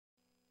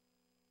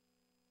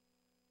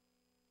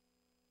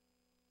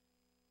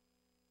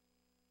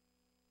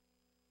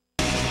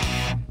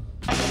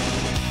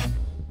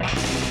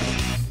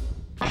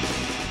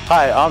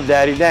Hi, I'm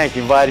Daddy Dank,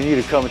 inviting you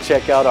to come and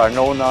check out our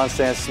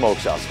no-nonsense smoke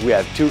shops. We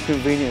have 2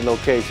 convenient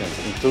locations,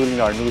 including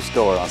our new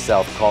store on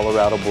South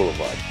Colorado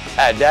Boulevard.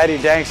 At Daddy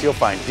Dank's, you'll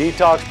find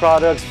detox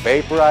products,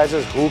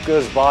 vaporizers,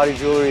 hookahs, body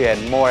jewelry,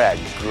 and more at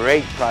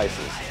great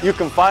prices. You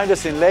can find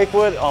us in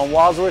Lakewood, on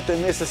Wadsworth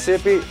in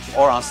Mississippi,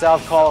 or on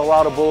South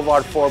Colorado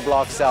Boulevard 4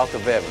 blocks south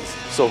of Evans.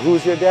 So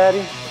who's your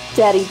daddy?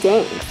 Daddy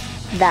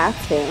Danks.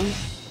 That's who.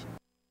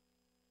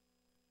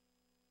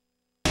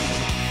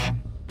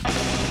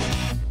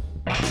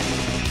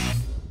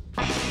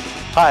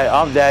 Hi,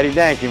 I'm Daddy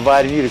Dank,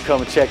 inviting you to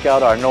come and check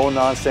out our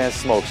no-nonsense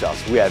smoke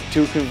shops. We have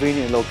 2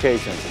 convenient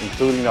locations,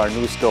 including our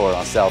new store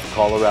on South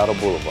Colorado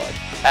Boulevard.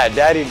 At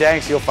Daddy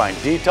Dank's, you'll find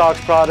detox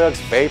products,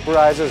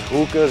 vaporizers,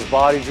 hookahs,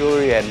 body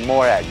jewelry, and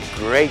more at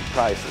great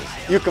prices.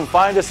 You can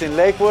find us in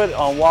Lakewood,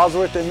 on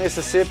Wadsworth in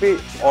Mississippi,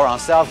 or on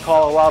South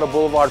Colorado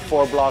Boulevard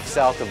 4 blocks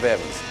south of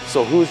Evans.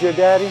 So who's your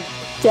daddy?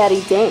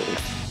 Daddy Danks.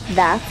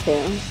 That's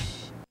who.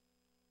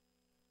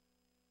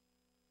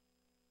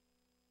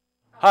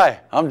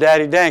 Hi, I'm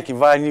Daddy Dank,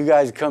 inviting you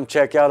guys to come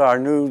check out our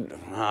new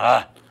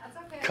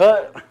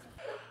cut.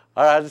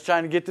 All right, I'm just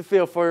trying to get the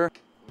feel for you.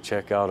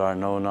 Check out our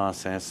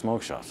no-nonsense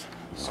smoke shops.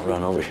 Let's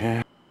run over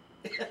here.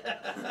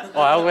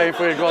 Oh, I was waiting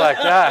for you to go like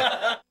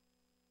that.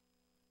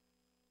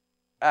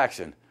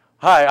 Action.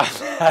 Hi, I'm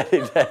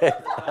Daddy Dank.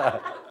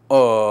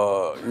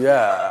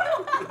 Yeah.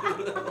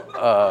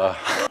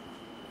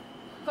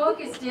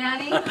 Focus,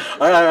 Danny.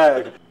 All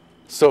right.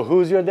 So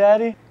who's your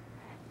daddy?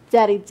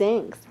 Daddy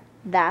Danks.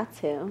 That's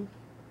who.